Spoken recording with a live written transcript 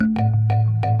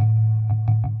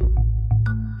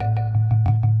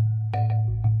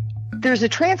There's a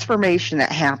transformation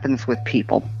that happens with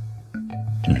people.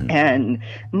 And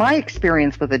my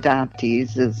experience with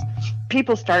adoptees is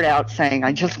people start out saying,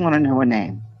 I just want to know a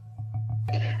name.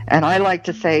 And I like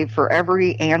to say, for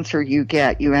every answer you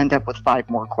get, you end up with 5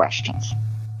 more questions.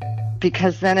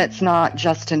 Because then it's not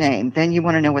just a name. Then you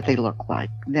want to know what they look like.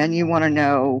 Then you want to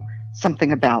know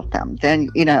something about them.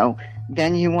 Then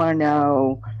you want to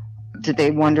know, did they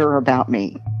wonder about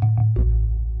me?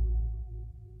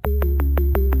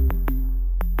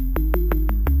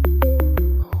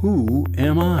 Who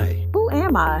am I? Who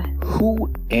am I?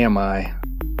 Who am I?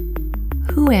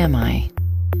 Who am I?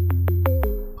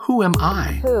 Who am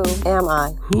I? Who am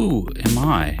I? Who am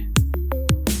I?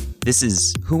 This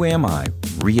is Who Am I,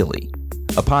 Really?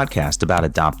 A podcast about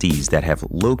adoptees that have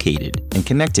located and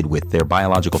connected with their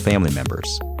biological family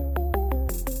members.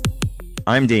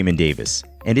 I'm Damon Davis,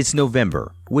 and it's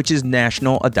November, which is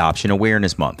National Adoption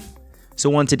Awareness Month.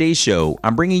 So on today's show,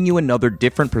 I'm bringing you another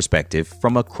different perspective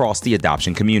from across the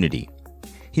adoption community.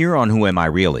 Here on Who Am I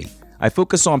Really? I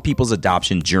focus on people's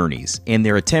adoption journeys and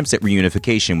their attempts at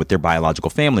reunification with their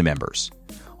biological family members.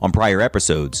 On prior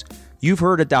episodes, you've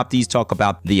heard adoptees talk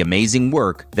about the amazing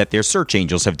work that their search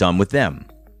angels have done with them.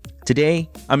 Today,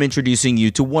 I'm introducing you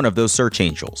to one of those search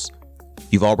angels.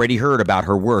 You've already heard about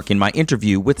her work in my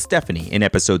interview with Stephanie in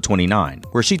episode 29,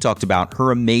 where she talked about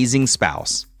her amazing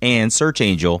spouse and search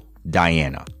angel,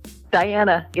 Diana.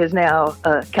 Diana is now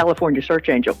a California search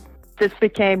angel. This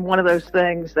became one of those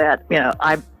things that,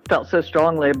 I felt so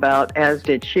strongly about, as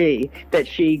did she, that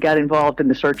she got involved in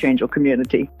the search angel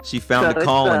community. She found a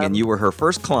calling and you were her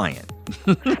first client.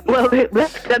 Well,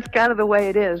 that's kind of the way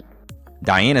it is.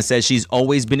 Diana says she's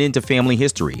always been into family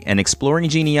history and exploring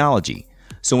genealogy.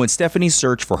 So when Stephanie's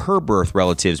search for her birth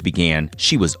relatives began,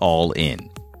 she was all in.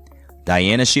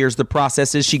 Diana shares the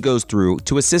processes she goes through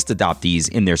to assist adoptees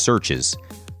in their searches,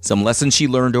 some lessons she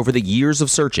learned over the years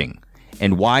of searching,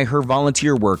 and why her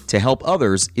volunteer work to help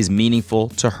others is meaningful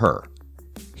to her.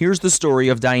 Here's the story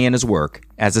of Diana's work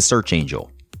as a search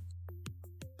angel.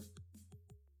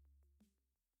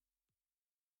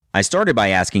 I started by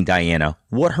asking Diana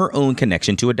what her own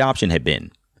connection to adoption had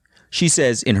been. She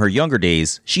says in her younger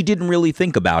days, she didn't really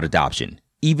think about adoption,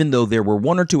 even though there were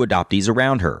 1 or 2 adoptees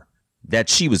around her that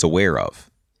she was aware of.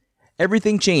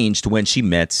 Everything changed when she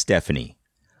met Stephanie.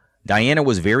 Diana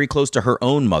was very close to her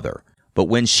own mother, but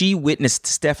when she witnessed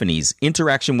Stephanie's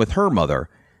interaction with her mother,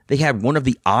 they had one of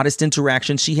the oddest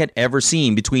interactions she had ever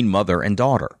seen between mother and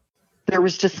daughter. There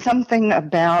was just something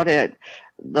about it,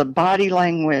 the body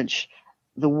language,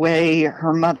 the way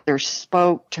her mother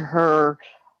spoke to her.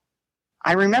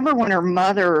 I remember when her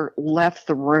mother left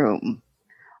the room,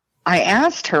 I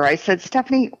asked her, I said,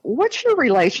 Stephanie, what's your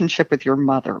relationship with your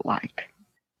mother like?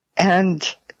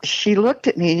 And she looked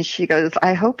at me and she goes,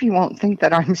 I hope you won't think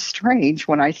that I'm strange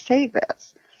when I say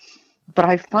this, but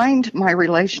I find my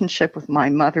relationship with my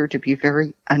mother to be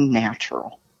very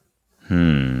unnatural.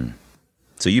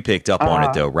 So you picked up on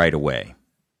it, though, right away.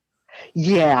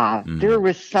 Yeah, There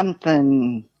was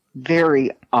something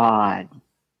very odd.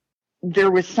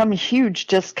 There was some huge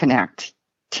disconnect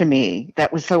to me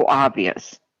that was so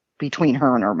obvious between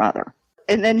her and her mother.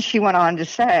 And then she went on to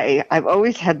say, I've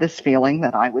always had this feeling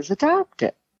that I was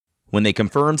adopted. When they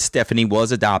confirmed Stephanie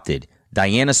was adopted,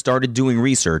 Diana started doing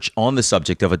research on the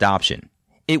subject of adoption.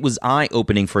 It was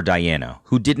eye-opening for Diana,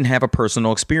 who didn't have a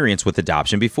personal experience with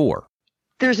adoption before.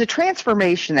 There's a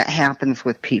transformation that happens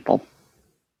with people.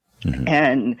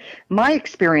 And my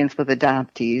experience with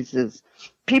adoptees is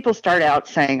people start out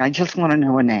saying, I just want to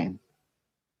know a name.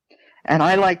 And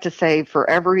I like to say, for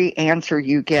every answer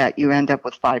you get, you end up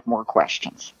with 5 more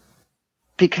questions.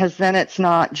 Because then it's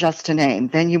not just a name.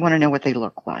 Then you want to know what they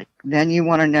look like. Then you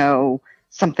want to know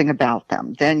something about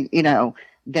them. Then you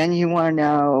want to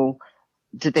know,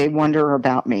 did they wonder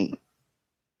about me?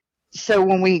 So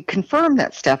when we confirmed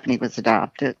that Stephanie was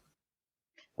adopted,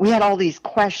 we had all these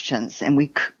questions, and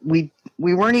we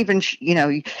weren't even,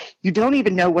 you don't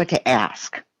even know what to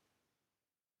ask.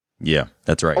 Yeah,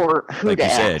 that's right. Or who like to you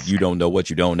ask. said, you don't know what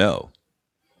you don't know.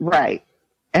 Right.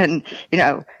 And,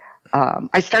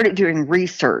 I started doing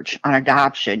research on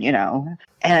adoption,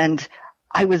 and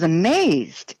I was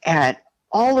amazed at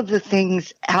all of the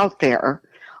things out there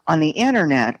on the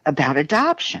internet about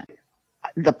adoption,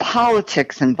 the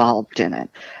politics involved in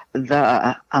it,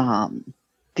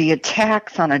 the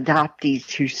attacks on adoptees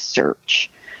who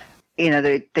search.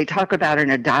 They talk about an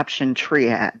adoption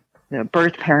triad, the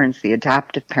birth parents, the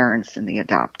adoptive parents, and the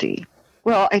adoptee.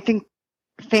 Well, I think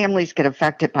families get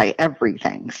affected by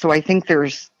everything. So I think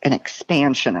there's an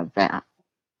expansion of that.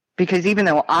 Because even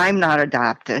though I'm not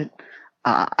adopted,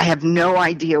 I have no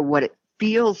idea what it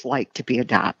feels like to be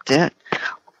adopted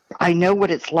I know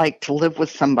what it's like to live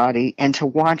with somebody and to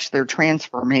watch their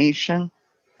transformation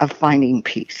of finding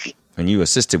peace. And you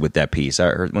assisted with that piece. I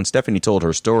heard when Stephanie told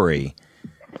her story,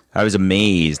 I was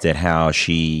amazed at how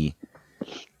she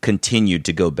continued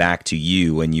to go back to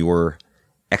you and your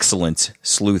excellent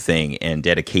sleuthing and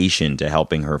dedication to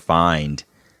helping her find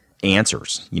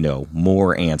answers,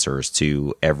 more answers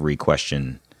to every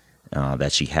question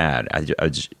that she had.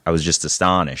 I was just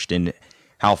astonished, and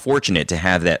how fortunate to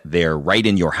have that there right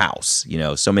in your house.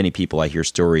 So many people, I hear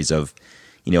stories of,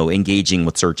 engaging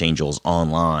with search angels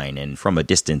online and from a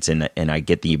distance, and I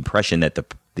get the impression that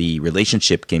the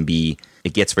relationship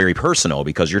it gets very personal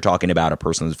because you're talking about a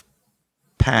person's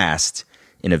past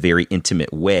in a very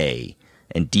intimate way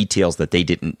and details that they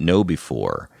didn't know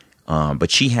before.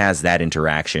 But she has that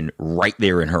interaction right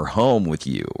there in her home with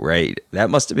you, right? That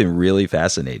must have been really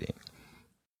fascinating.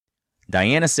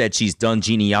 Diana said she's done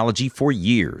genealogy for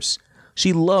years.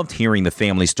 She loved hearing the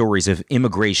family stories of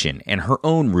immigration and her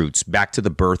own roots back to the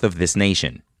birth of this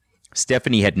nation.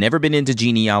 Stephanie had never been into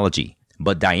genealogy,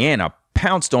 but Diana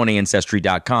pounced on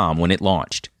Ancestry.com when it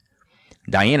launched.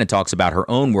 Diana talks about her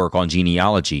own work on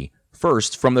genealogy,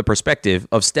 first from the perspective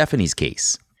of Stephanie's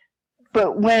case.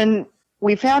 But when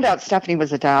we found out Stephanie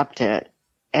was adopted,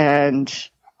 and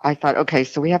I thought, okay,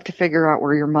 so we have to figure out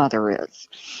where your mother is.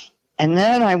 And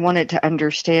then I wanted to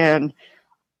understand,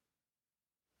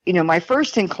 my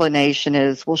first inclination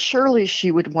is, well, surely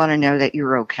she would want to know that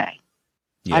you're okay.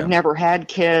 Yeah. I've never had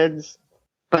kids,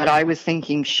 but I was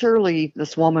thinking, surely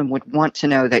this woman would want to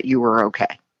know that you were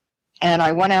okay. And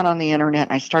I went out on the internet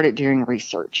and I started doing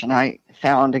research, and I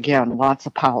found, again, lots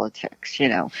of politics,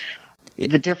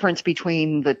 the difference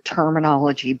between the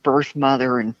terminology birth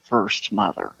mother and first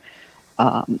mother,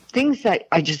 things that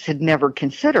I just had never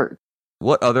considered.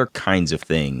 What other kinds of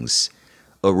things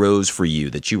arose for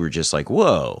you that you were just like,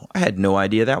 whoa, I had no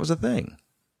idea that was a thing?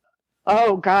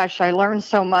 Oh, gosh, I learned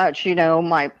so much.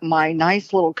 My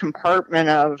nice little compartment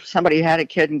of somebody had a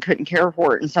kid and couldn't care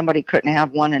for it, and somebody couldn't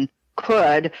have one and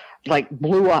could,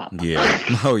 blew up. Yeah.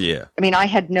 Oh, yeah. I mean, I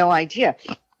had no idea.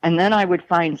 And then I would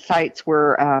find sites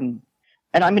where, and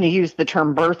I'm going to use the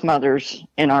term birth mothers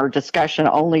in our discussion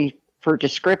only for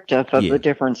descriptive of the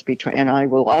difference between, and I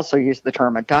will also use the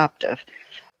term adoptive.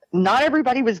 Not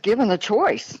everybody was given the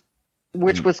choice,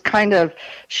 which was kind of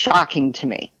shocking to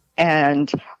me.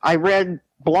 And I read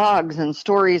blogs and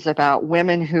stories about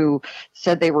women who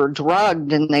said they were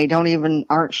drugged and they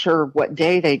aren't sure what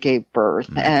day they gave birth.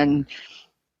 Mm-hmm. And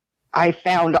I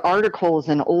found articles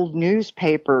in old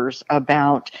newspapers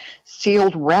about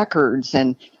sealed records,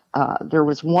 and there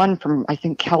was one from, I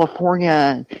think,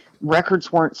 California.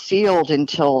 Records weren't sealed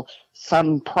until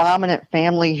some prominent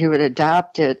family who had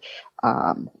adopted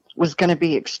was going to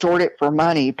be extorted for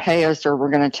money. Pay us or we're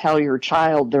going to tell your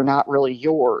child they're not really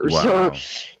yours. Wow. Or,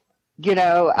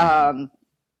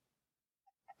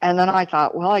 and then I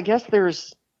thought, well, I guess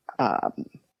there's a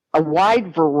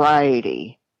wide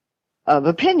variety of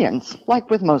opinions, like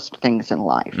with most things in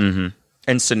life. Mm-hmm.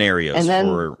 And scenarios and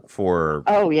then, for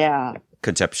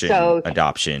conception,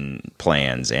 adoption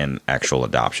plans, and actual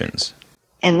adoptions.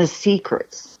 And the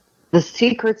secrets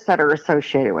that are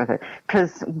associated with it.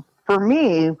 Because for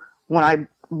me,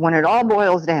 when it all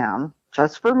boils down,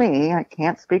 just for me, I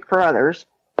can't speak for others,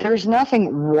 there's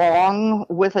nothing wrong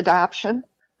with adoption.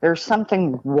 There's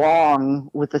something wrong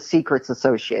with the secrets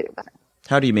associated with it.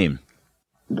 How do you mean?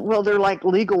 Well, they're like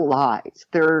legal lies.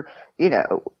 They're,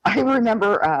 I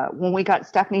remember when we got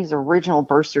Stephanie's original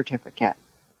birth certificate,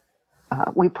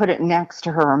 we put it next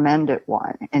to her amended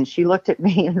one. And she looked at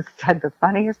me and said the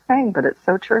funniest thing, but it's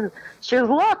so true. She goes,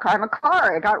 look, I'm a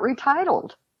car. I got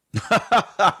retitled.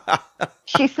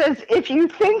 She says, if you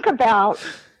think about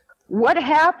what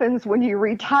happens when you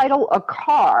retitle a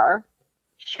car,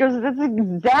 she goes, that's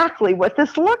exactly what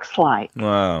this looks like.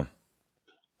 Wow.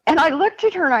 And I looked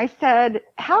at her and I said,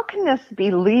 how can this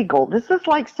be legal? This is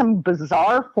like some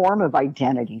bizarre form of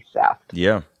identity theft.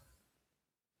 Yeah.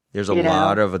 There's a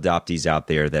lot of adoptees out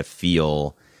there that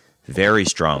feel very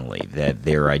strongly that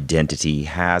their identity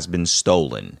has been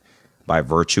stolen by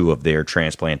virtue of their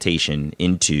transplantation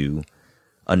into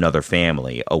another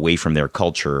family, away from their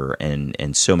culture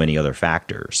and so many other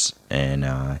factors.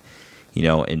 And,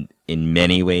 in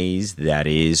many ways, that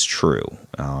is true.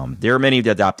 There are many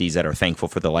adoptees that are thankful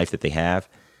for the life that they have.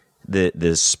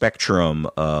 The spectrum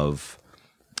of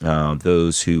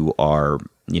those who are,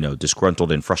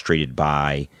 disgruntled and frustrated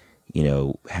by,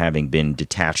 having been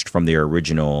detached from their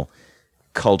original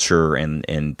culture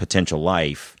and potential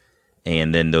life,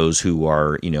 and then those who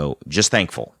are, just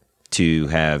thankful to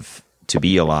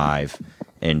be alive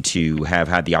and to have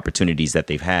had the opportunities that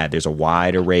they've had. There's a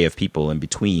wide array of people in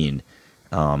between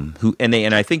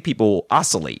And I think people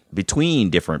oscillate between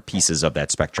different pieces of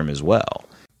that spectrum as well.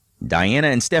 Diana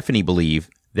and Stephanie believe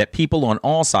that people on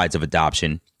all sides of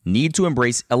adoption need to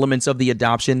embrace elements of the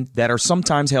adoption that are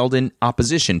sometimes held in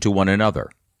opposition to one another.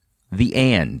 The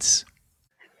ands.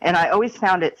 And I always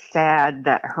found it sad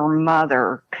that her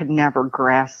mother could never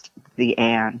grasp the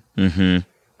and. Mm-hmm.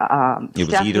 It was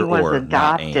Stephanie either was or,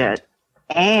 adopted,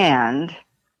 not and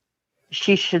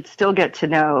she should still get to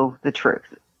know the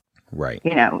truth. Right.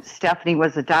 You know, Stephanie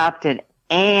was adopted,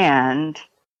 and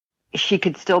she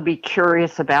could still be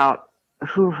curious about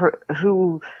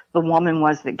who the woman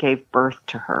was that gave birth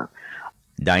to her.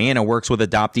 Diana works with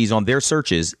adoptees on their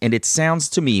searches, and it sounds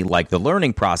to me like the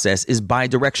learning process is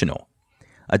bidirectional.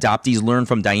 Adoptees learn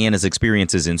from Diana's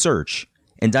experiences in search,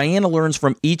 and Diana learns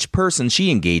from each person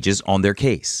she engages on their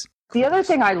case. The other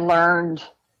thing I learned,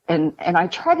 and I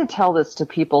try to tell this to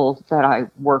people that I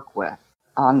work with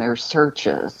on their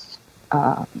searches,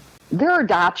 their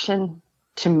adoption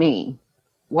to me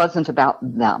wasn't about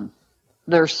them,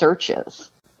 their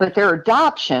searches. But their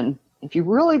adoption, if you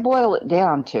really boil it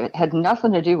down to it, had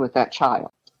nothing to do with that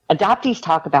child. Adoptees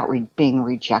talk about being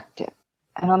rejected.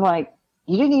 And I'm like,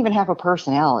 you didn't even have a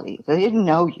personality. They didn't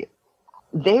know you.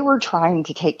 They were trying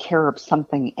to take care of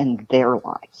something in their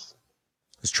lives.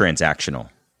 It's transactional.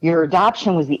 Your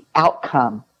adoption was the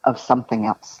outcome of something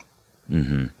else.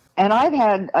 Mm-hmm. And I've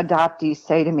had adoptees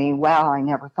say to me, wow, I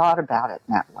never thought about it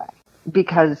in that way.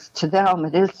 Because to them,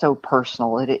 it is so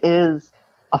personal. It is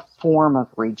a form of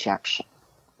rejection.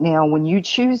 Now, when you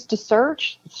choose to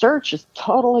search is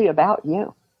totally about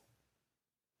you.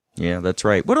 Yeah, that's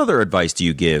right. What other advice do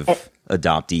you give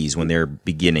adoptees when they're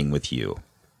beginning with you?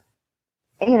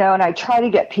 You know, and I try to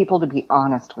get people to be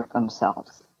honest with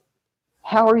themselves.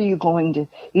 How are you going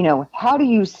to, how do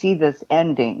you see this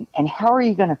ending? And how are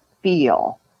you going to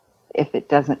feel if it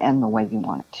doesn't end the way you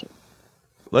want it to?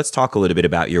 Let's talk a little bit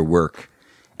about your work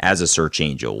as a search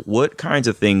angel. What kinds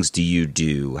of things do you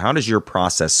do? How does your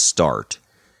process start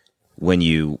when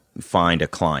you find a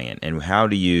client? And how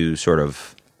do you sort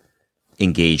of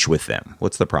engage with them?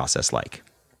 What's the process like?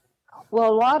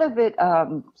 Well, a lot of it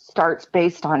starts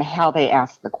based on how they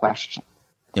ask the question.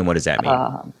 And what does that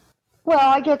mean? Well,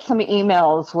 I get some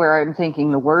emails where I'm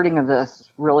thinking the wording of this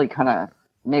really kind of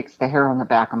makes the hair on the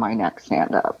back of my neck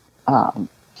stand up.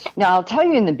 Now, I'll tell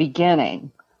you, in the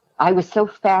beginning, I was so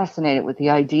fascinated with the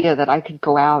idea that I could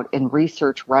go out and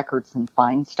research records and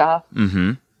find stuff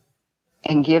and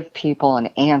give people an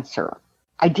answer.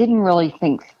 I didn't really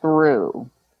think through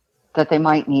that they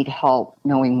might need help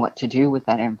knowing what to do with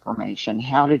that information,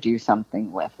 how to do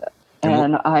something with it.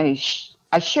 And I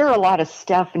share a lot of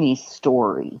Stephanie's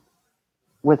story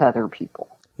with other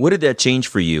people. What did that change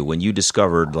for you when you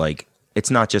discovered, like,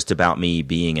 it's not just about me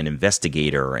being an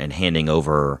investigator and handing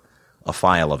over a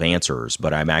file of answers,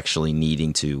 but I'm actually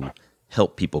needing to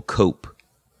help people cope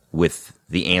with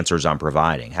the answers I'm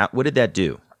providing? What did that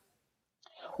do?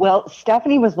 Well,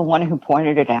 Stephanie was the one who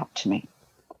pointed it out to me.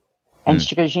 And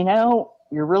she goes, you're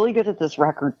really good at this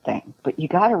record thing, but you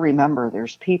got to remember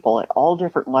there's people at all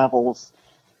different levels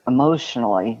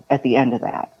emotionally at the end of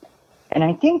that. And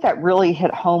I think that really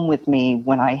hit home with me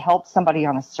when I helped somebody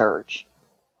on a search.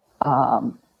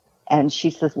 And she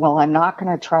says, well, I'm not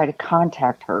going to try to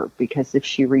contact her because if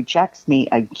she rejects me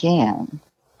again,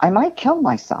 I might kill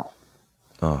myself.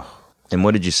 Oh, and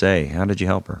what did you say? How did you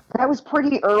help her? That was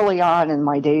pretty early on in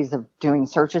my days of doing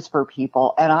searches for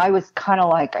people. And I was kind of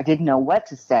like, I didn't know what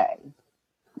to say.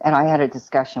 And I had a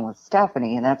discussion with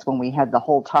Stephanie, and that's when we had the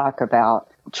whole talk about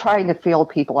trying to feel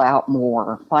people out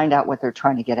more, find out what they're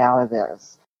trying to get out of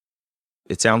this.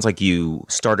 It sounds like you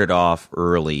started off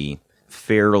early,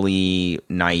 fairly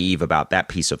naive about that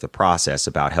piece of the process,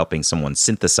 about helping someone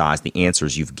synthesize the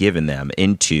answers you've given them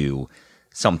into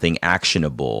something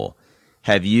actionable.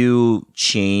 Have you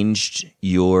changed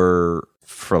your,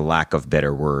 for lack of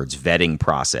better words, vetting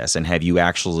process? And have you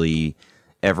actually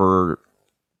ever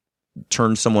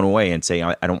turn someone away and say,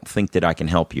 I don't think that I can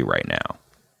help you right now?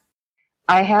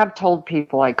 I have told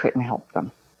people I couldn't help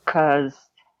them because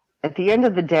at the end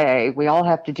of the day, we all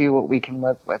have to do what we can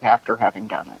live with after having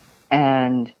done it.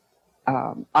 And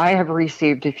I have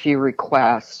received a few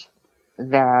requests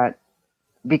that,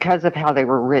 because of how they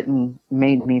were written,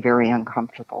 made me very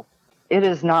uncomfortable. It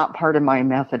is not part of my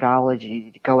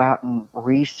methodology to go out and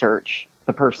research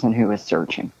the person who is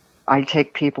searching. I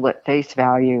take people at face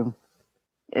value.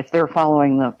 If they're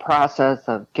following the process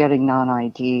of getting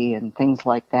non-ID and things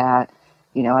like that,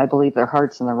 I believe their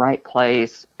heart's in the right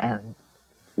place and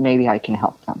maybe I can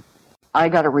help them. I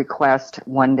got a request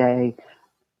one day.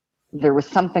 There was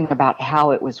something about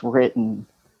how it was written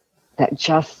that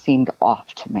just seemed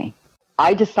off to me.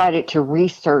 I decided to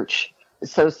research.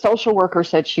 So social worker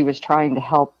said she was trying to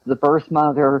help the birth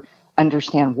mother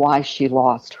understand why she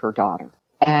lost her daughter.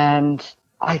 And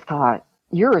I thought,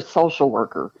 you're a social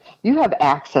worker. You have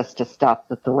access to stuff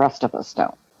that the rest of us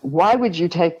don't. Why would you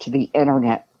take to the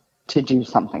internet to do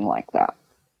something like that?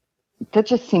 That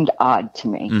just seemed odd to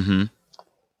me. Mm-hmm.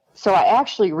 So I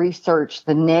actually researched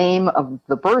the name of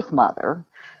the birth mother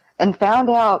and found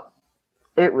out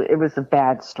it was a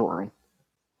bad story.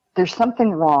 There's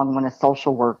something wrong when a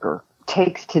social worker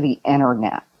takes to the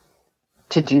internet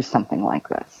to do something like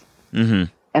this. Mm-hmm.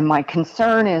 And my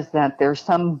concern is that there's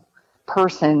some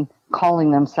person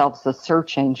calling themselves a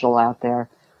search angel out there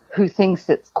who thinks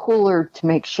it's cooler to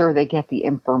make sure they get the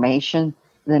information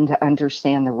than to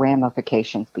understand the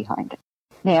ramifications behind it.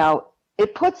 Now,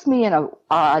 it puts me in an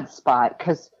odd spot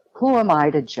because who am I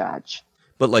to judge?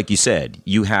 But like you said,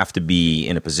 you have to be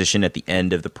in a position at the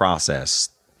end of the process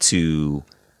to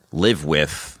live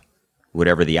with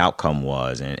whatever the outcome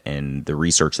was and the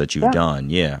research that you've done.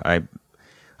 Yeah,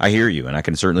 I hear you, and I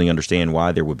can certainly understand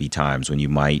why there would be times when you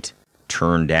might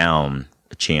turn down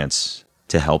a chance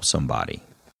to help somebody.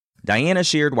 Diana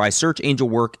shared why search angel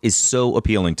work is so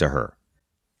appealing to her.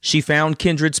 She found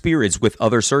kindred spirits with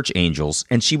other search angels,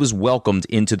 and she was welcomed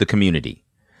into the community.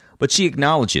 But she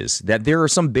acknowledges that there are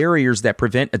some barriers that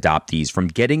prevent adoptees from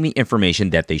getting the information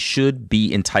that they should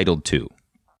be entitled to.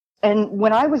 And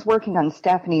when I was working on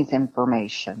Stephanie's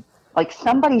information, like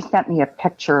somebody sent me a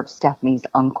picture of Stephanie's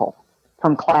uncle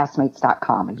from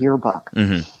classmates.com, a yearbook.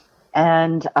 Mm-hmm.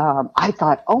 And I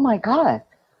thought, oh my God,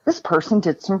 this person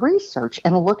did some research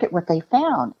and look at what they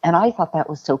found. And I thought that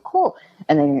was so cool.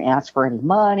 And they didn't ask for any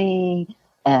money.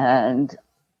 And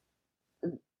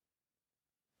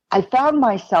I found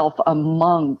myself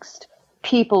amongst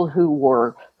people who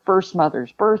were first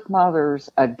mothers, birth mothers,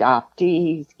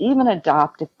 adoptees, even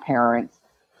adoptive parents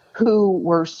who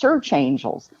were search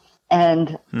angels.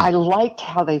 And I liked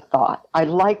how they thought. I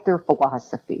liked their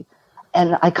philosophy.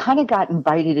 And I kind of got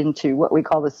invited into what we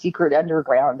call the secret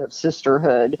underground of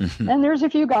sisterhood. Mm-hmm. And there's a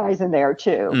few guys in there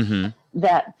too,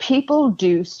 that people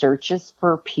do searches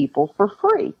for people for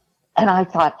free. And I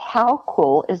thought, how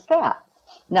cool is that?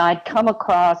 Now I'd come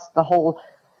across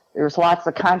there's lots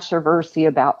of controversy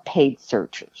about paid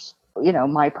searchers. You know,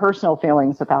 my personal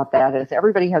feelings about that is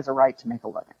everybody has a right to make a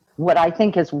living. What I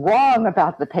think is wrong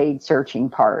about the paid searching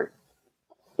part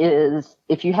is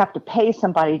if you have to pay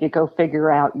somebody to go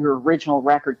figure out your original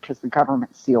record because the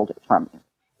government sealed it from you.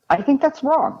 I think that's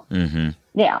wrong. Mm-hmm.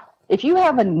 Now, if you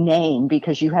have a name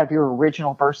because you have your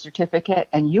original birth certificate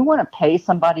and you want to pay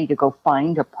somebody to go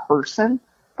find a person,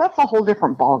 that's a whole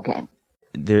different ballgame.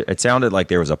 It sounded like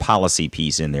there was a policy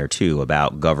piece in there, too,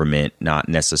 about government not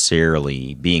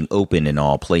necessarily being open in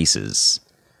all places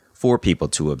for people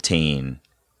to obtain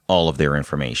all of their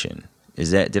information.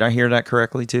 Did I hear that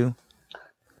correctly, too?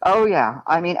 Oh, yeah.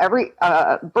 I mean, every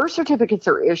birth certificates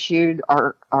are issued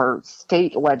are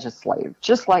state legislative,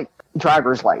 just like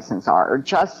driver's license are.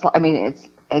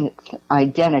 It's an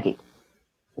identity.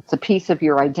 It's a piece of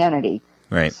your identity.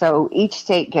 Right. So each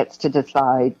state gets to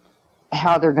decide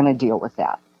how they're going to deal with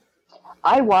that.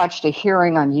 I watched a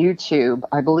hearing on YouTube,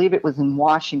 I believe it was in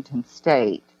Washington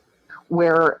State,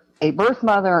 where a birth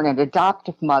mother and an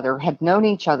adoptive mother had known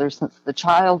each other since the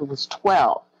child was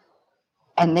 12.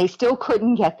 And they still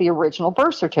couldn't get the original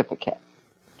birth certificate.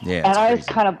 Yeah, and I was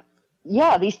kind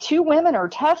of, these two women are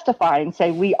testifying,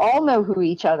 say, we all know who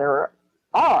each other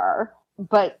are,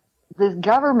 but the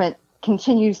government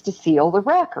continues to seal the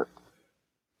record.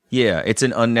 Yeah, it's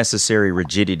an unnecessary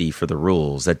rigidity for the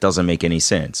rules that doesn't make any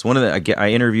sense.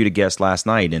 I interviewed a guest last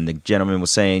night, and the gentleman was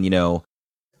saying,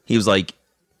 he was like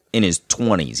in his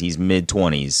 20s, he's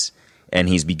mid-20s, and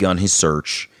he's begun his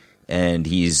search. And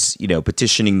he's,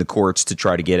 petitioning the courts to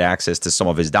try to get access to some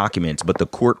of his documents. But the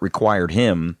court required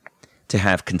him to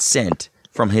have consent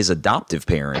from his adoptive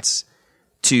parents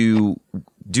to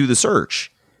do the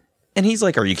search. And he's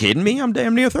like, are you kidding me? I'm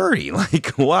damn near 30. Like,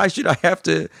 why should I have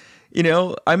to,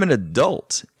 I'm an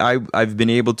adult. I've been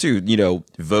able to,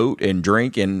 vote and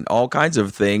drink and all kinds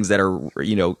of things that are,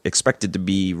 expected to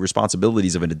be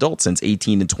responsibilities of an adult since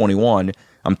 18 and 21.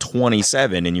 I'm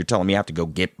 27, and you're telling me I have to go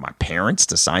get my parents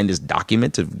to sign this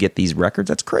document to get these records?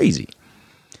 That's crazy.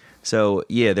 So,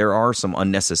 yeah, there are some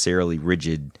unnecessarily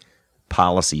rigid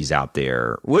policies out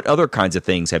there. What other kinds of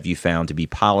things have you found to be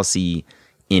policy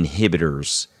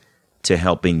inhibitors to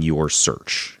helping your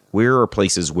search? Where are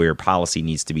places where policy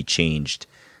needs to be changed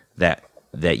that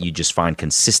you just find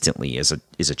consistently is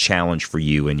a challenge for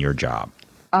you in your job?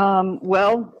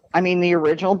 The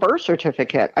original birth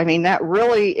certificate. That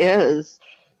really is,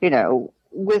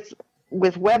 with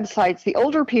with websites, the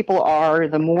older people are,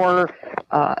 the more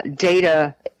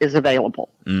data is available.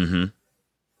 Mm-hmm.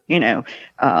 You know,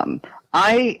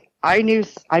 I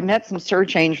met some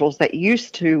search angels that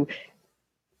used to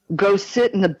go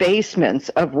sit in the basements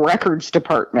of records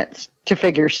departments to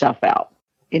figure stuff out,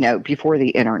 you know, before the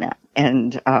internet,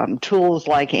 and tools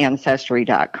like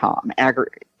Ancestry.com,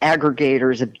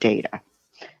 aggregators of data.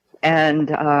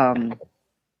 And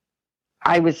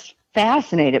I was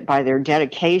fascinated by their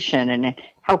dedication and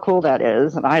how cool that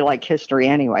is. And I like history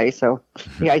anyway, so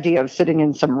the idea of sitting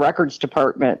in some records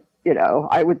department, you know,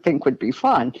 I would think would be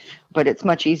fun, but it's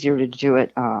much easier to do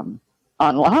it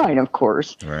online, of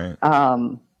course. Right.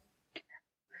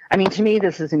 I mean, to me,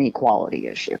 this is an equality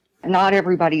issue. Not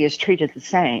everybody is treated the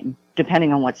same,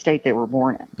 depending on what state they were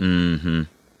born in. Mm-hmm.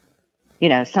 You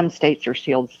know, some states are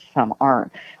sealed, some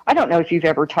aren't. I don't know if you've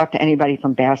ever talked to anybody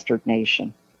from Bastard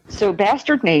Nation. So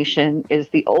Bastard Nation is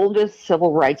the oldest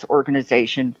civil rights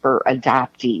organization for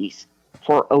adoptees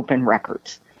for open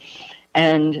records.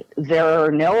 And there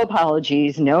are no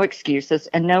apologies, no excuses,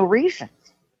 and no reasons.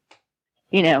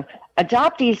 You know,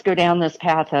 adoptees go down this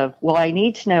path of, well, I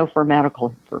need to know for medical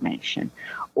information,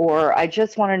 or I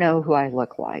just want to know who I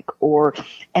look like,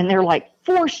 and they're like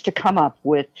forced to come up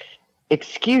with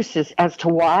excuses as to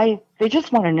why they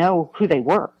just want to know who they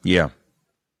were. Yeah.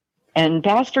 And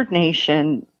Bastard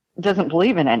Nation doesn't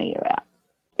believe in any of that.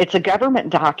 It's a government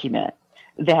document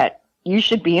that you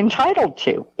should be entitled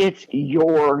to. It's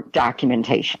your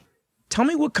documentation. Tell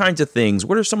me what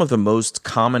are some of the most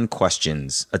common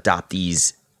questions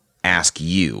adoptees ask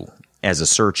you as a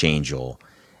search angel?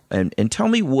 And tell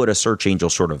me what a search angel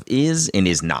sort of is and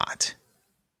is not.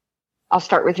 I'll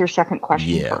start with your second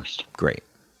question first. Great.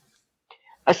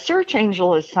 A search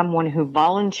angel is someone who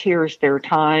volunteers their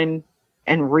time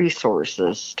and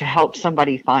resources to help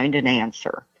somebody find an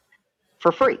answer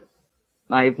for free.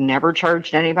 I've never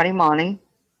charged anybody money,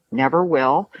 never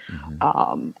will.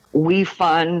 Mm-hmm. We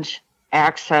fund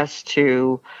access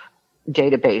to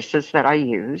databases that I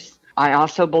use. I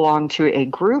also belong to a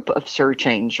group of search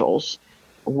angels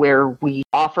where we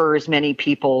offer as many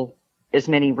people as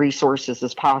many resources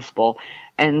as possible.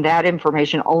 And that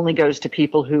information only goes to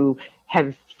people who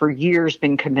have for years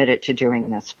been committed to doing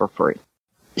this for free.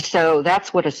 So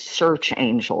that's what a search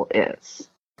angel is.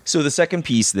 So the second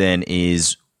piece then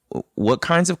is, what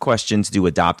kinds of questions do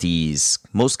adoptees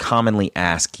most commonly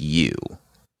ask you?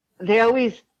 They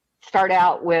always start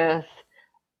out with,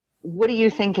 what do you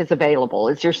think is available?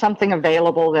 Is there something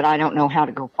available that I don't know how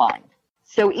to go find?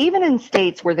 So even in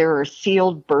states where there are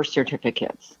sealed birth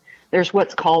certificates, there's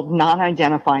what's called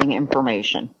non-identifying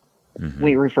information. Mm-hmm.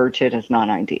 We refer to it as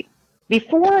non-ID.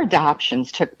 Before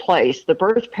adoptions took place, the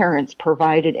birth parents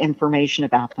provided information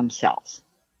about themselves.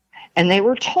 And they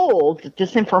were told that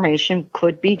this information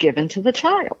could be given to the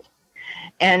child.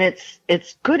 And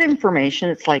it's good information.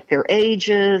 It's like their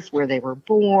ages, where they were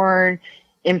born,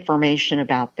 information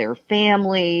about their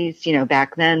families, you know,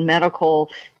 back then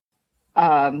medical.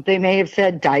 They may have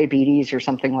said diabetes or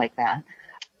something like that.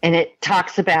 And it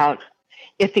talks about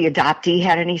if the adoptee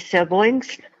had any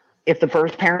siblings, if the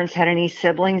birth parents had any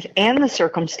siblings, and the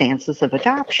circumstances of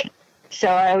adoption. So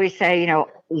I always say, you know,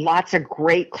 lots of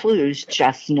great clues,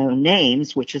 just no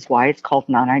names, which is why it's called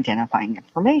non-identifying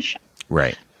information.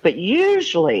 Right. But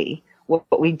usually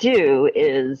what we do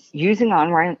is, using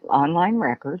online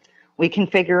records, we can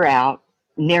figure out,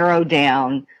 narrow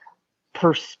down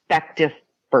prospective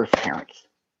birth parents.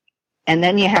 And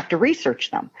then you have to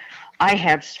research them. I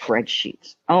have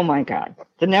spreadsheets. Oh my God.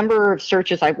 The number of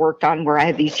searches I've worked on where I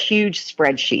have these huge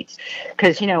spreadsheets.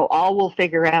 Because, you know, all we'll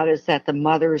figure out is that the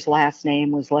mother's last name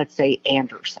was, let's say,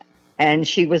 Anderson. And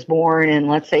she was born in,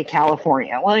 let's say,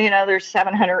 California. Well, you know, there's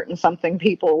 700 and something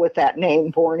people with that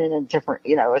name born in a different,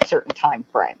 you know, a certain time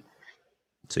frame.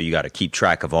 So you got to keep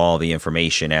track of all the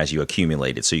information as you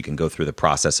accumulate it so you can go through the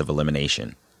process of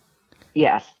elimination.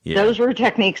 Yes. Yeah. Those were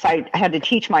techniques I had to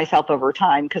teach myself over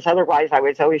time, because otherwise I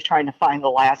was always trying to find the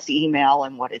last email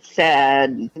and what it said.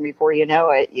 And before you know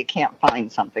it, you can't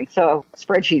find something. So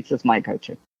spreadsheets is my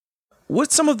go-to.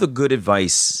 What's some of the good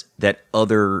advice that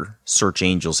other search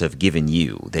angels have given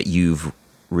you that you've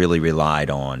really relied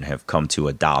on, have come to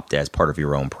adopt as part of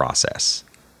your own process?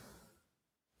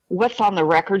 What's on the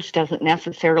records doesn't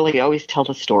necessarily always tell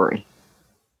the story.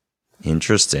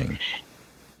 Interesting.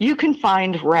 You can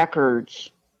find records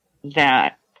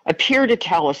that appear to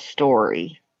tell a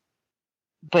story,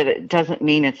 but it doesn't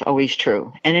mean it's always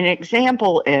true. And an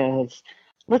example is,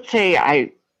 let's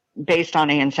say based on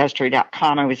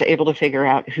Ancestry.com, I was able to figure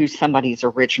out who somebody's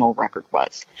original record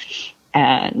was.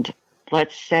 And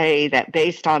let's say that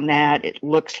based on that, it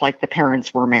looks like the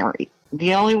parents were married.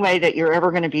 The only way that you're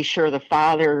ever going to be sure the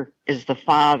father is the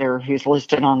father who's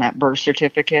listed on that birth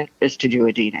certificate is to do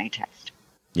a DNA test.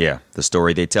 Yeah, the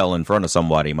story they tell in front of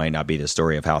somebody might not be the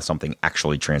story of how something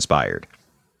actually transpired.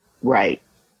 Right.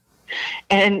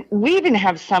 And we even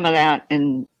have some of that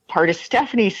in part of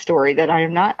Stephanie's story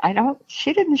that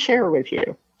she didn't share with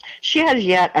you. She has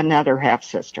yet another half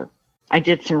sister. I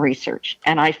did some research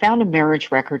and I found a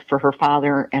marriage record for her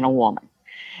father and a woman.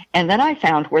 And then I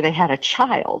found where they had a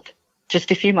child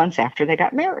just a few months after they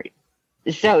got married.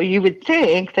 So you would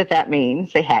think that that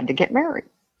means they had to get married.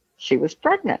 She was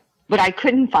pregnant, but I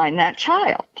couldn't find that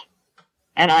child.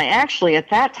 And I actually, at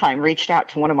that time, reached out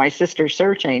to one of my sister's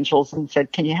search angels and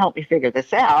said, can you help me figure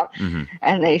this out? Mm-hmm.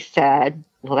 And they said,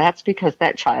 well, that's because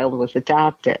that child was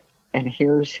adopted. And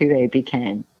here's who they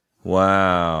became.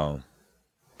 Wow.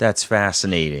 That's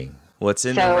fascinating. What's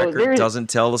in the record doesn't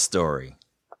tell the story.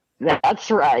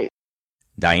 That's right.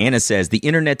 Diana says the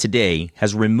internet today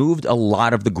has removed a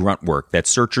lot of the grunt work that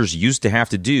searchers used to have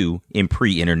to do in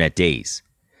pre-internet days.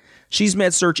 She's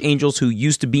met search angels who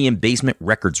used to be in basement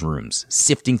records rooms,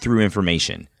 sifting through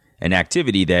information, an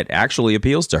activity that actually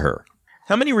appeals to her.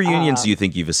 How many reunions do you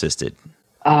think you've assisted?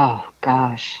 Oh,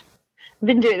 gosh. I've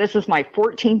been doing this is my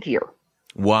 14th year.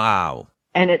 Wow.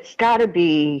 And it's got to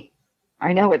be,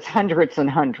 I know it's hundreds and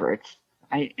hundreds.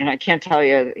 I can't tell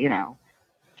you,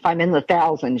 if I'm in the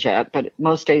thousands yet, but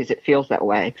most days it feels that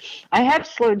way. I have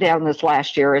slowed down this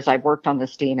last year as I've worked on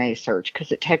this DNA search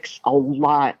because it takes a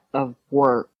lot of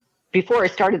work. Before I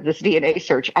started this DNA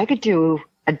search, I could do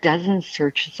a dozen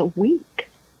searches a week.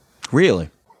 Really?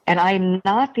 And I'm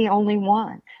not the only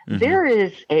one. Mm-hmm. There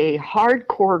is a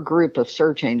hardcore group of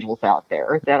search angels out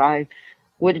there that I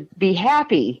would be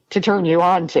happy to turn you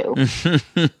on to.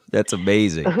 That's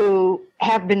amazing. Who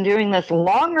have been doing this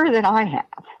longer than I have.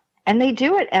 And they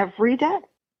do it every day.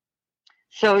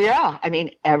 So, yeah,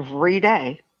 every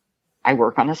day I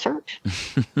work on a search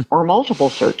or multiple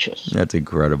searches. That's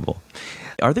incredible.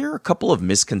 Are there a couple of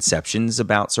misconceptions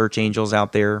about search angels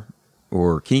out there?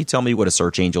 Or can you tell me what a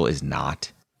search angel is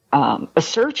not? A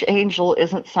search angel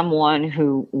isn't someone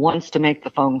who wants to make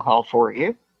the phone call for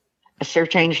you. A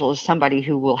search angel is somebody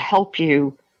who will help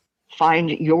you find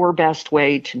your best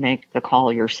way to make the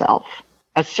call yourself.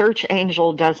 A search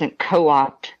angel doesn't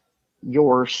co-opt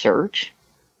your search,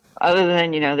 other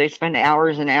than, they spend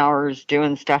hours and hours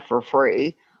doing stuff for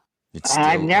free. It's still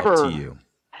up to you.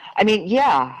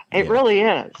 It really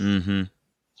is. Mm-hmm.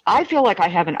 I feel like I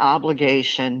have an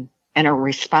obligation and a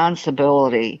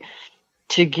responsibility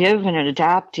to give an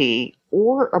adoptee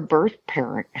or a birth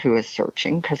parent who is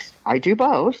searching, because I do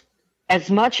both, as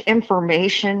much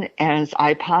information as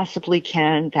I possibly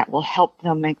can that will help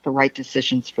them make the right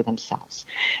decisions for themselves.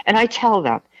 And I tell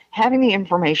them, having the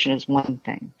information is one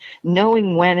thing.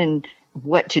 Knowing when and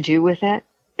what to do with it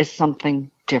is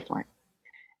something different.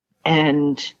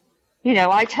 And,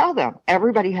 I tell them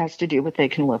everybody has to do what they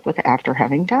can live with after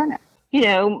having done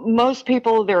it. Most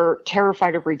people, they're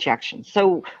terrified of rejection.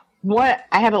 So I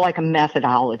have a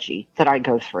methodology that I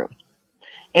go through.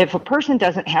 If a person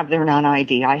doesn't have their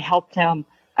non-ID, I help them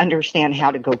understand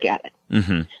how to go get it.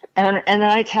 Mm-hmm. And then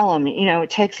I tell them, it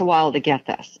takes a while to get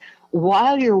this.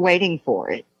 While you're waiting for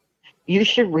it, you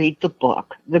should read the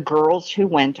book, The Girls Who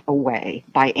Went Away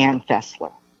by Ann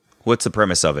Fessler. What's the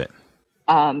premise of it?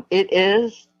 It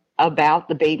is about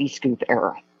the baby scoop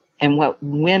era and what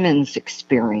women's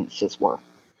experiences were.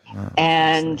 Oh,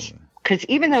 and because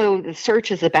even though the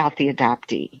search is about the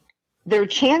adoptee, their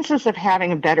chances of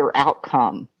having a better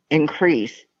outcome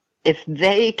increase if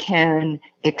they can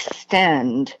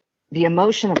extend the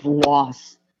emotion of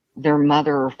loss their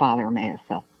mother or father may have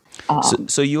felt.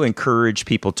 So you encourage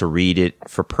people to read it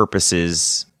for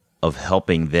purposes of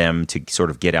helping them to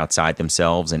sort of get outside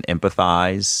themselves and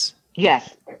empathize?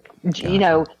 Yes.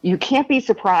 You can't be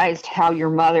surprised how your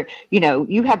mother,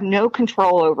 you have no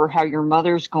control over how your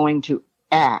mother's going to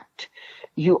act.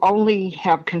 You only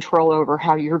have control over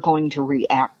how you're going to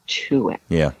react to it.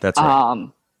 Yeah, that's right.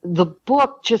 The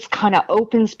book just kind of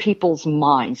opens people's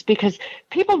minds because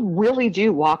people really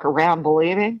do walk around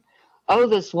believing, oh,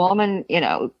 this woman,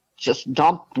 just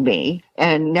dumped me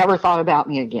and never thought about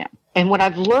me again. And what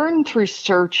I've learned through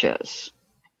searches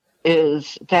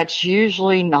is that's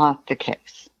usually not the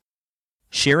case.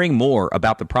 Sharing more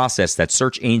about the process that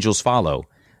search angels follow,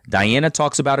 Diana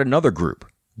talks about another group,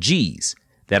 G's,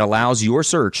 that allows your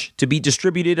search to be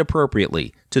distributed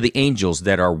appropriately to the angels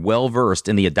that are well-versed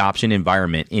in the adoption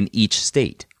environment in each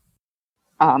state.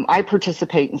 I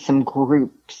participate in some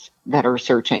groups that are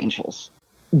search angels.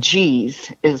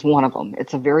 G's is one of them.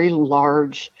 It's a very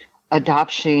large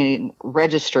adoption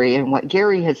registry, and what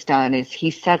Gary has done is he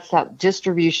sets up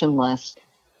distribution lists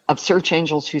of search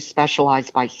angels who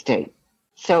specialize by state.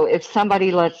 So if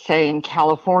somebody, let's say in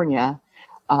California,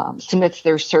 submits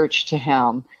their search to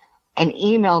him, an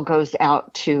email goes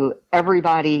out to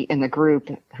everybody in the group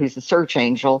who's a search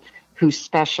angel who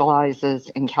specializes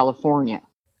in California.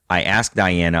 I asked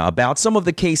Diana about some of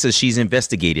the cases she's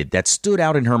investigated that stood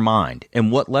out in her mind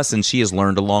and what lessons she has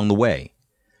learned along the way.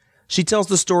 She tells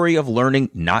the story of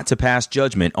learning not to pass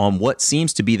judgment on what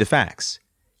seems to be the facts,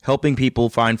 helping people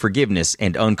find forgiveness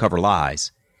and uncover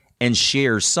lies, and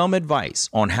shares some advice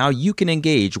on how you can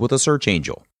engage with a search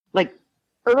angel. Like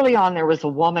early on, there was a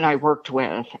woman I worked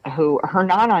with who her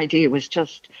non-ID was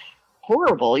just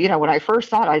horrible. You know, when I first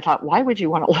saw it, I thought, why would you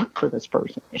want to look for this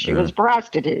person? She was a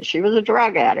prostitute. She was a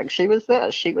drug addict. She was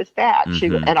this. She was that.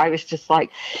 And I was just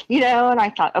like, and I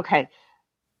thought, okay,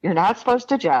 you're not supposed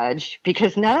to judge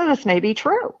because none of this may be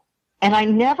true. And I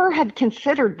never had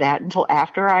considered that until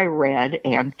after I read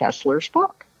Ann Fessler's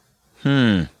book.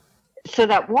 So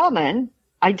that woman,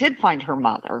 I did find her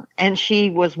mother, and she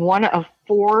was one of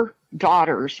 4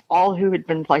 daughters, all who had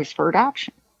been placed for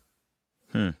adoption.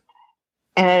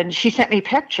 And she sent me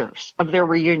pictures of their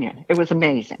reunion. It was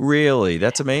amazing. Really?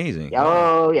 That's amazing.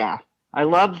 Oh, yeah. I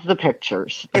loved the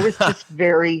pictures. It was just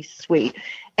very sweet.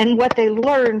 And what they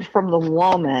learned from the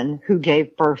woman who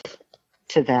gave birth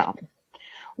to them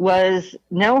was,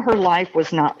 no, her life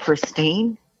was not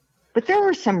pristine, but there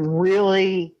were some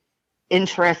really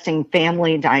interesting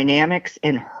family dynamics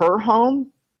in her home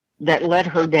that led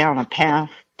her down a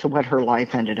path to what her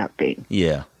life ended up being.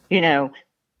 Yeah.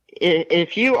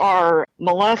 If you are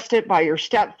molested by your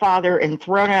stepfather and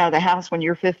thrown out of the house when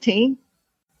you're 15,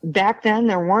 back then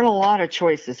there weren't a lot of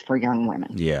choices for young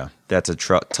women. Yeah, that's a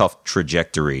tough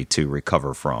trajectory to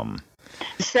recover from.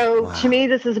 So to me,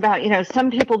 this is about, some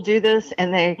people do this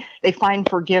and they find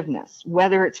forgiveness,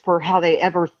 whether it's for how they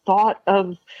ever thought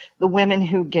of the women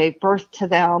who gave birth to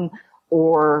them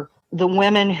or the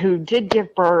women who did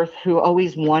give birth who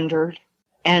always wondered,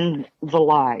 and the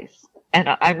lies. And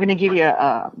I'm going to give you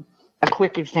a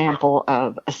quick example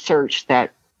of a search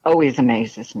that always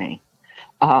amazes me.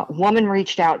 A woman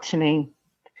reached out to me,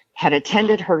 had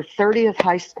attended her 30th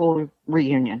high school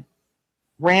reunion,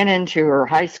 ran into her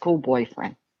high school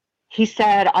boyfriend. He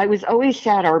said, I was always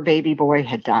sad our baby boy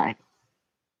had died.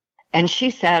 And she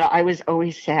said, I was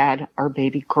always sad our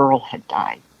baby girl had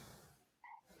died.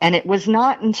 And it was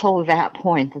not until that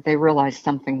point that they realized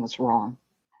something was wrong.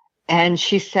 And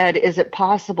she said, is it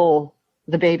possible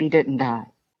the baby didn't die?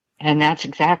 And that's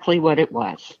exactly what it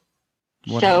was.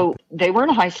 So they were in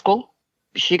high school.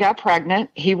 She got pregnant.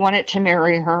 He wanted to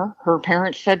marry her. Her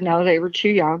parents said no, they were too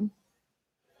young.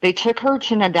 They took her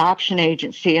to an adoption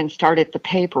agency and started the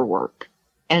paperwork.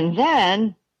 And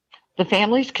then the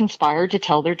families conspired to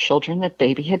tell their children that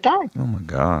baby had died. Oh, my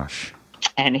gosh.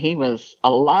 And he was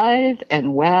alive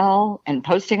and well and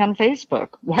posting on Facebook.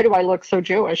 Why do I look so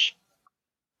Jewish?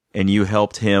 And you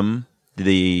helped him,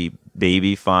 the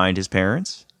baby, find his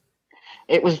parents?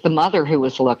 It was the mother who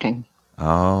was looking.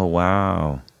 Oh,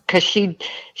 wow. Because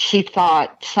she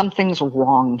thought something's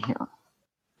wrong here.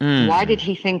 Why did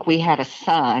he think we had a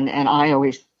son and I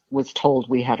always was told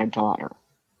we had a daughter?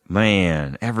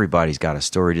 Man, everybody's got a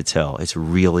story to tell. It's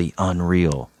really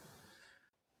unreal.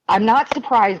 I'm not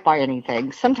surprised by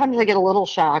anything. Sometimes I get a little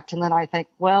shocked and then I think,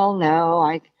 well, no,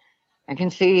 I can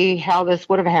see how this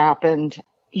would have happened.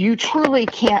 You truly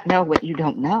can't know what you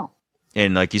don't know.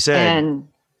 And like you said,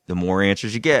 the more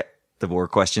answers you get, the more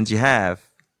questions you have.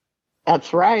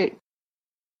 That's right.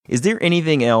 Is there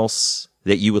anything else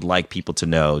that you would like people to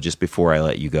know just before I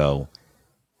let you go?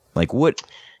 Like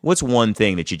what's one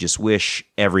thing that you just wish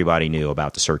everybody knew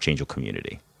about the Search Angel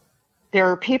community? There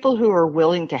are people who are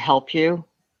willing to help you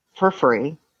for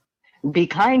free. Be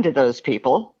kind to those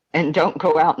people and don't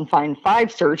go out and find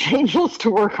 5 search angels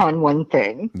to work on one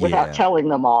thing without telling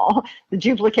them all. The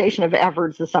duplication of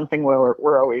efforts is something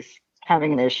we're always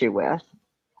having an issue with.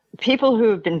 People who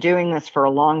have been doing this for a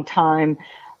long time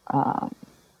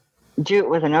do it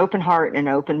with an open heart and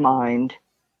an open mind.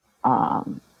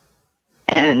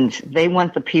 And they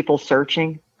want the people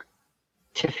searching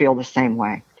to feel the same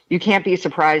way. You can't be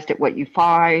surprised at what you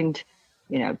find.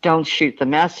 Don't shoot the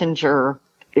messenger.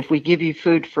 If we give you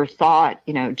food for thought,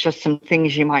 just some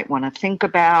things you might want to think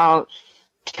about,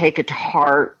 take it to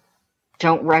heart.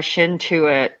 Don't rush into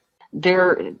it.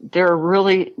 There are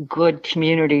really good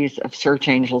communities of search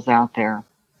angels out there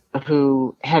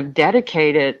who have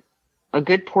dedicated a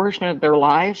good portion of their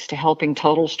lives to helping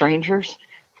total strangers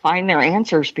find their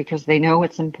answers because they know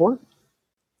it's important.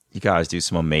 You guys do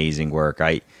some amazing work.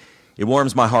 It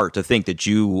warms my heart to think that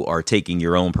you are taking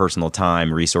your own personal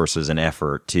time, resources, and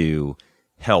effort to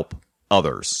help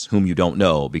others whom you don't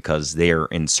know because they're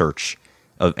in search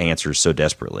of answers so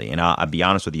desperately. And I'll be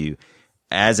honest with you,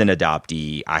 as an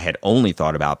adoptee, I had only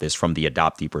thought about this from the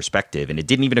adoptee perspective, and it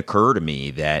didn't even occur to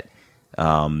me that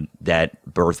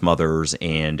birth mothers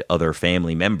and other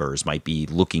family members might be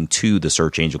looking to the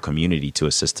Search Angel community to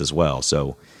assist as well.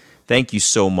 So thank you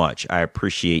so much. I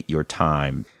appreciate your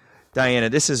time. Diana,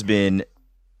 this has been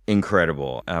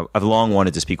incredible. I've long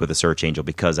wanted to speak with a Search Angel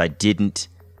because I didn't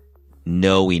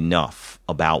know enough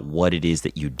about what it is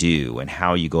that you do and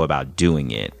how you go about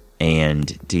doing it.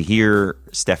 And to hear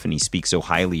Stephanie speak so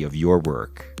highly of your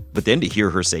work, but then to hear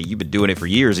her say you've been doing it for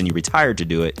years and you retired to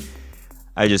do it,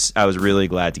 I was really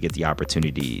glad to get the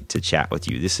opportunity to chat with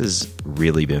you. This has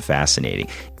really been fascinating.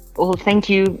 Well, thank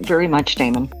you very much,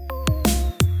 Damon.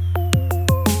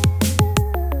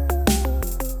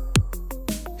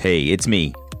 Hey, it's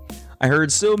me. I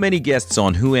heard so many guests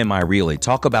on Who Am I Really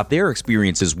talk about their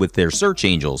experiences with their search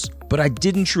angels, but I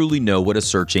didn't truly know what a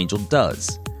search angel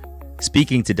does.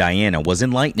 Speaking to Diana was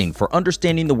enlightening for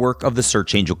understanding the work of the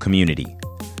search angel community.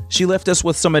 She left us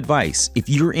with some advice if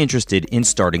you're interested in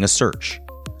starting a search.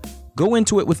 Go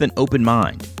into it with an open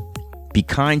mind. Be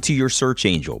kind to your search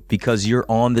angel because you're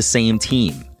on the same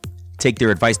team. Take their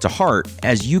advice to heart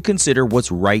as you consider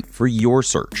what's right for your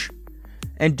search.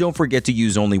 And don't forget to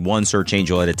use only one search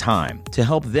angel at a time to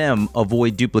help them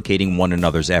avoid duplicating one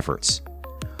another's efforts.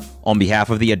 On behalf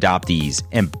of the adoptees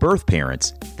and birth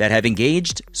parents that have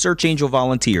engaged search angel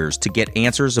volunteers to get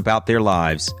answers about their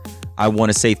lives, I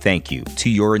want to say thank you to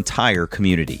your entire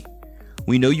community.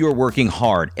 We know you are working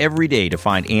hard every day to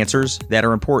find answers that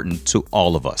are important to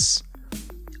all of us.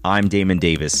 I'm Damon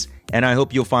Davis, and I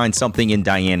hope you'll find something in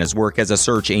Diana's work as a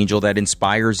search angel that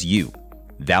inspires you,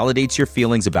 validates your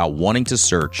feelings about wanting to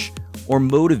search, or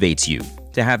motivates you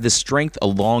to have the strength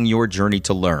along your journey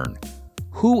to learn.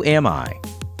 Who am I,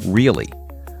 really?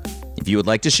 If you would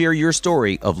like to share your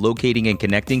story of locating and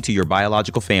connecting to your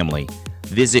biological family,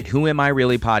 visit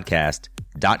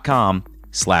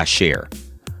whoamireallypodcast.com/share.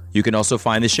 You can also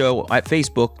find the show at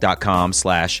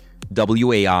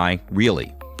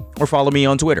facebook.com/WAIReally or follow me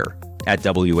on Twitter at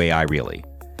WAIReally.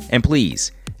 And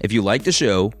please, if you like the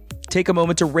show, take a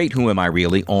moment to rate Who Am I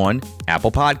Really on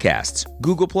Apple Podcasts,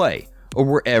 Google Play, or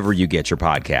wherever you get your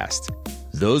podcasts.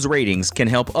 Those ratings can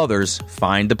help others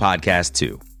find the podcast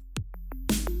too.